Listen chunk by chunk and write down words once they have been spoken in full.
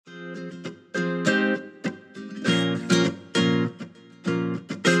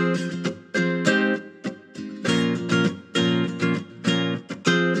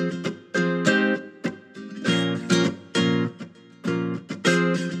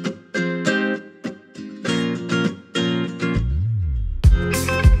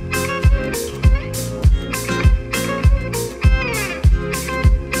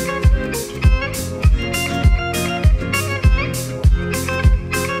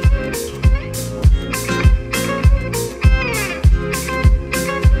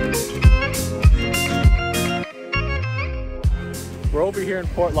in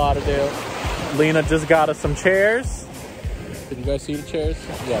Fort Lauderdale. Lena just got us some chairs. Did you guys see the chairs?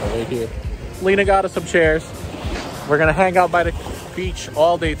 Yeah, they're right here. Lena got us some chairs. We're gonna hang out by the beach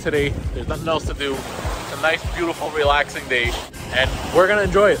all day today. There's nothing else to do. It's a nice, beautiful, relaxing day, and we're gonna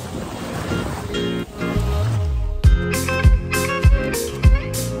enjoy it.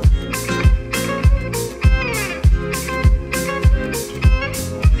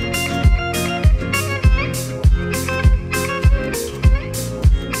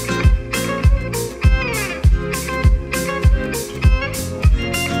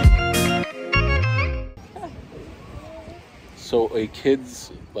 So a kid's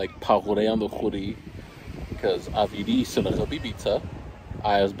like pahoreando khuri because avidi sinaga bibita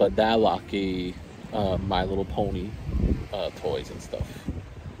ayas badalaki My Little Pony toys and stuff.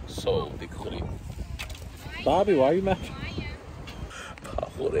 So the khuri. Bobby, why are you mad?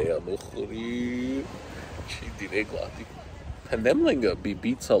 Pahoreando khuri. Chi direglati. Pandemlinga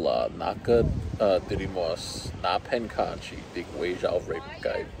bibita la naka dirimos na penkanchi dig wejal rape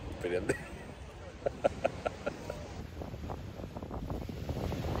guy.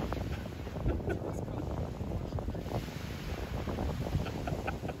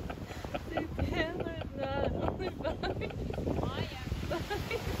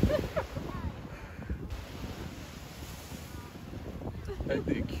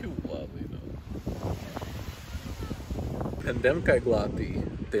 They're cute, lovely, no. Pandem kay glati,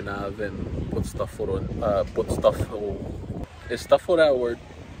 tinaven put stuff for is stuff for that word.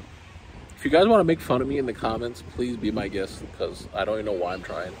 If you guys want to make fun of me in the comments, please be my guest because I don't even know why I'm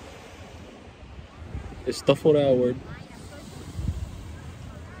trying. Is stuff for that word?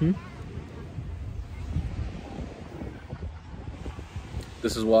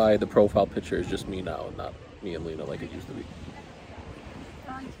 This is why the profile picture is just me now and not me and Lena like it used to be.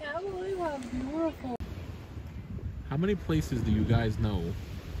 I can't believe how beautiful. How many places do you guys know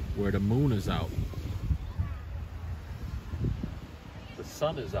where the moon is out? The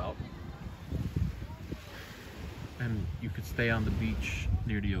sun is out. And you could stay on the beach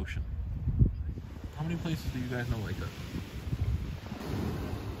near the ocean. How many places do you guys know like that?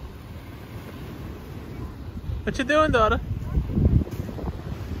 What you doing, daughter?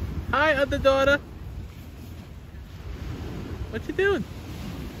 Hi, other daughter. What you doing?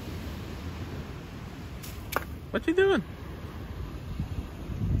 What you doing?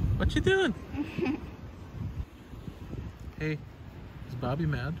 What you doing? Hey, is Bobby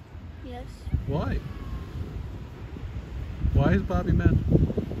mad? Yes. Why? Why is Bobby mad?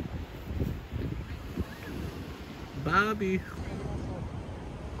 Bobby.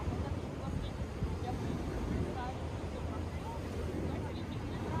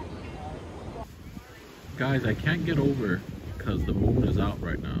 Guys, I can't get over because the moon is out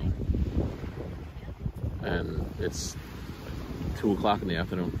right now. And it's 2 o'clock in the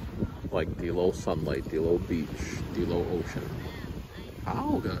afternoon. Like the low sunlight, the low beach, the low ocean.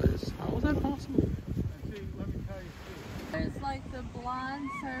 How, guys? How is that possible? There's like the blonde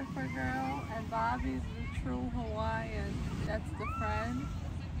surfer girl, and Bobby's the true Hawaiian. That's the friend.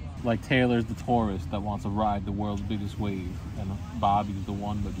 Like Taylor's the tourist that wants to ride the world's biggest wave, and Bobby's the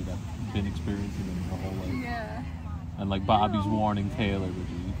one that that's been experiencing it her whole life. Yeah. And like Bobby's warning Taylor,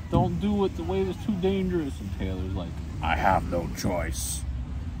 don't do it, the wave is too dangerous. And Taylor's like, I have no choice.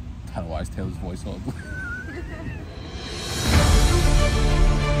 Kind of why is Taylor's voice so ugly?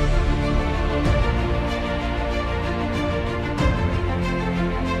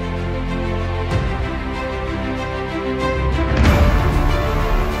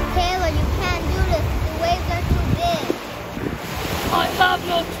 Taylor, you can't do this. The waves are too big. I have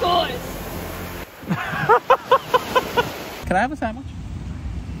no choice. Can I have a sandwich?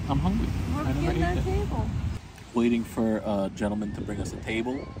 I'm hungry. We're getting that table. Waiting for a gentleman to bring us a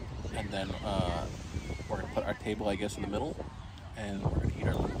table, and then we're gonna put our table, I guess, in the middle, and we're gonna eat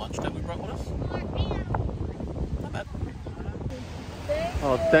our little lunch that we brought with us. Not bad.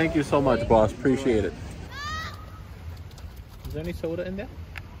 Oh, thank you so much, boss. Appreciate it. Is there any soda in there?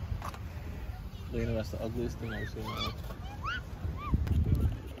 Lena, that's the ugliest thing I've seen.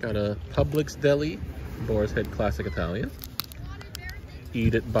 Got a Publix deli, Boar's Head Classic Italian.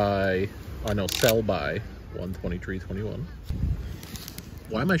 Eat it by, or no, sell by 123.21.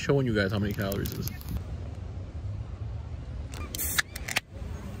 Why am I showing you guys how many calories this is?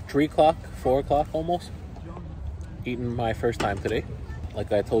 3 o'clock, 4 o'clock almost. Eating my first time today.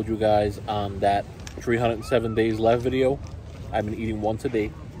 Like I told you guys on that 307 days left video, I've been eating once a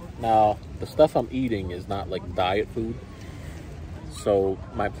day. Now, the stuff I'm eating is not like diet food. So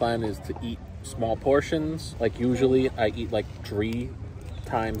my plan is to eat small portions. Like usually I eat like 3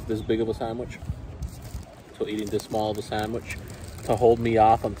 times this big of a sandwich. So eating this small of a sandwich to hold me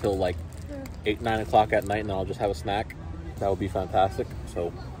off until like 8, 9 o'clock at night, and then I'll just have a snack. That would be fantastic.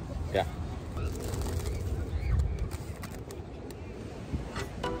 So, yeah.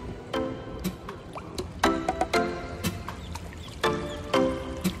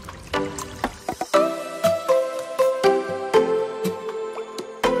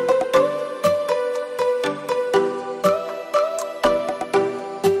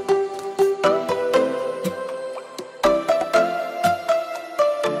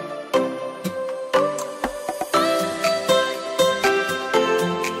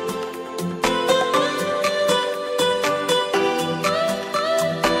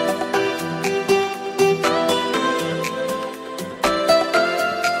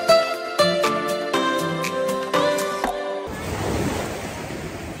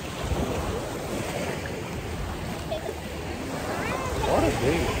 What a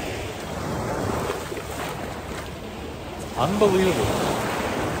day. Unbelievable.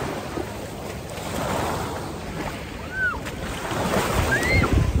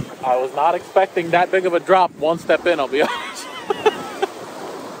 I was not expecting that big of a drop one step in, I'll be honest.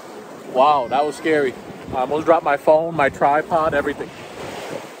 Wow, that was scary. I almost dropped my phone, my tripod, everything.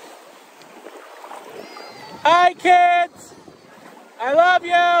 Hi, kids! I love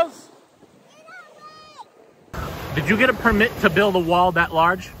yous! Did you get a permit to build a wall that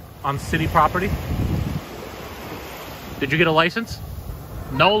large on city property? Did you get a license?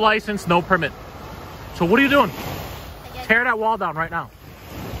 No license, no permit. So what are you doing? Tear that wall down right now.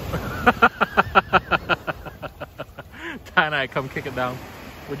 Tana, come kick it down.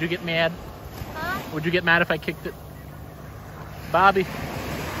 Would you get mad? Huh? Would you get mad if I kicked it? Bobby,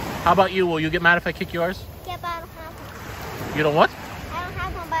 how about you? Will you get mad if I kick yours? Yeah, but I don't have one. You don't what? I don't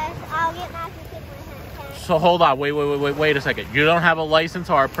have one, but I'll get mad if you kick my hand. So hold on, wait a second. You don't have a license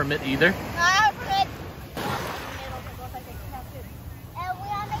or a permit either? No, I have a permit. And we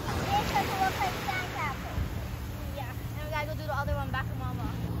are making this to look like sandcastle. Yeah, and we gotta go do the other one back to Mama.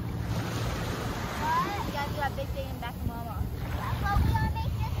 What? We gotta do that big thing in back to Mama. Well, we are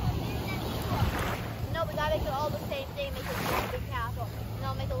making this one bigger than before. No, we gotta make it all the same thing, make it one big castle. And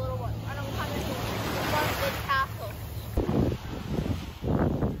I'll make a little one. I know we're trying to do one big castle.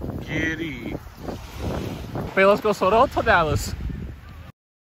 Giddy. Wait, let's go Soro to Dallas.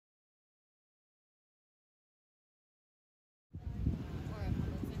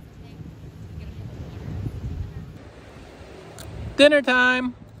 Dinner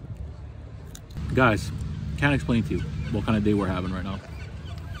time. Guys, can't explain to you what kind of day we're having right now.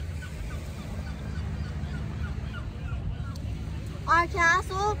 Our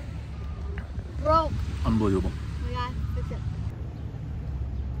castle broke. Unbelievable. We gotta fix it.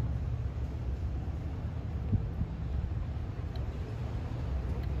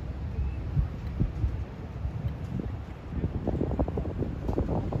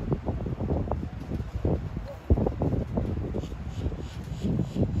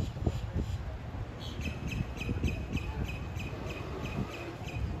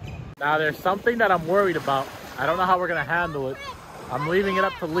 Now there's something that I'm worried about. I don't know how we're gonna handle it. I'm leaving it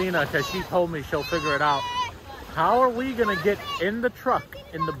up to Lena because she told me she'll figure it out. How are we gonna get in the truck,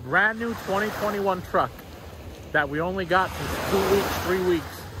 in the brand new 2021 truck that we only got since 2 weeks, 3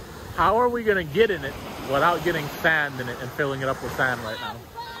 weeks? How are we gonna get in it without getting sand in it and filling it up with sand right now?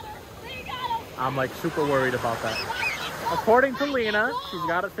 I'm like super worried about that. According to Lena, she's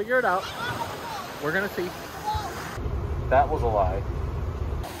got it figured out. We're gonna see. That was a lie.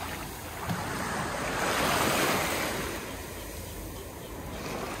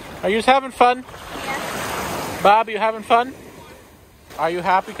 Are you just having fun? Yeah. Bob, you having fun? Are you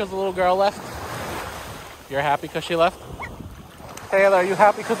happy because the little girl left? You're happy because she left? Taylor, are you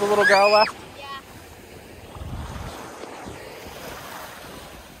happy because the little girl left? Yeah.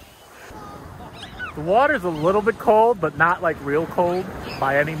 The water's a little bit cold, but not like real cold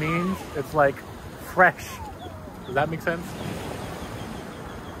by any means. It's like fresh. Does that make sense?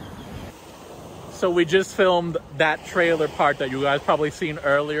 So we just filmed that trailer part that you guys probably seen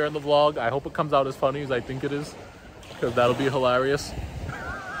earlier in the vlog. I hope it comes out as funny as I think it is, because that'll be hilarious.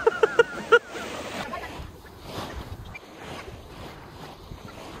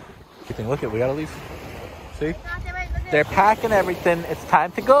 Look at, we gotta leave. See? They're packing everything. It's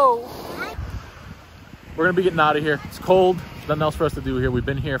time to go. We're gonna be getting out of here. It's cold. There's nothing else for us to do here. We've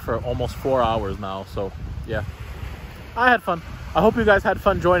been here for almost 4 hours now. So yeah, I had fun. I hope you guys had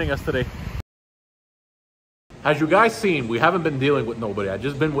fun joining us today. As you guys seen, we haven't been dealing with nobody. I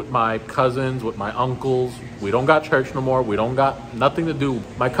just been with my cousins, with my uncles. We don't got church no more. We don't got nothing to do.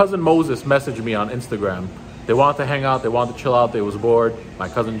 My cousin Moses messaged me on Instagram. They wanted to hang out. They wanted to chill out. They was bored. My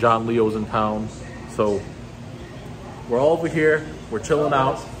cousin John Leo's in town. So We're over here. We're chilling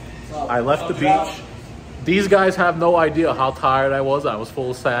out. I left the beach. These guys have no idea how tired I was. I was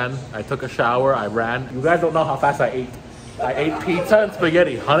full of sand. I took a shower. I ran. You guys don't know how fast I ate. I ate pizza and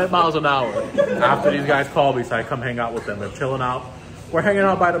spaghetti, 100 miles an hour. After these guys called me, so I come hang out with them. They're chilling out. We're hanging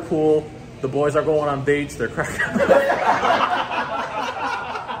out by the pool. The boys are going on dates. They're cracking.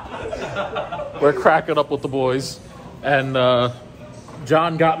 We're cracking up with the boys. And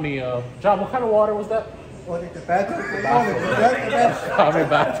John got me. John, what kind of water was that? The bathroom. Got me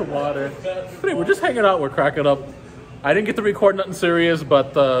back to water. Anyway, we're just hanging out. We're cracking up. I didn't get to record nothing serious,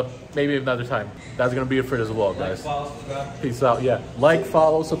 but maybe another time. That's gonna be it for this vlog, guys. Peace out. Yeah, like,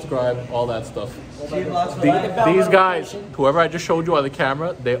 follow, subscribe, all that stuff. These guys, whoever I just showed you on the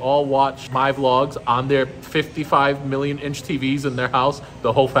camera, they all watch my vlogs on their 55 million inch TVs in their house.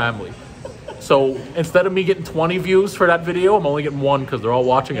 The whole family. So instead of me getting 20 views for that video, I'm only getting 1 because they're all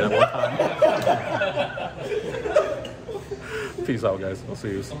watching it at one time. Peace out, guys. I'll see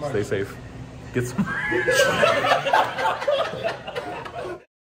you. Stay safe. Get some.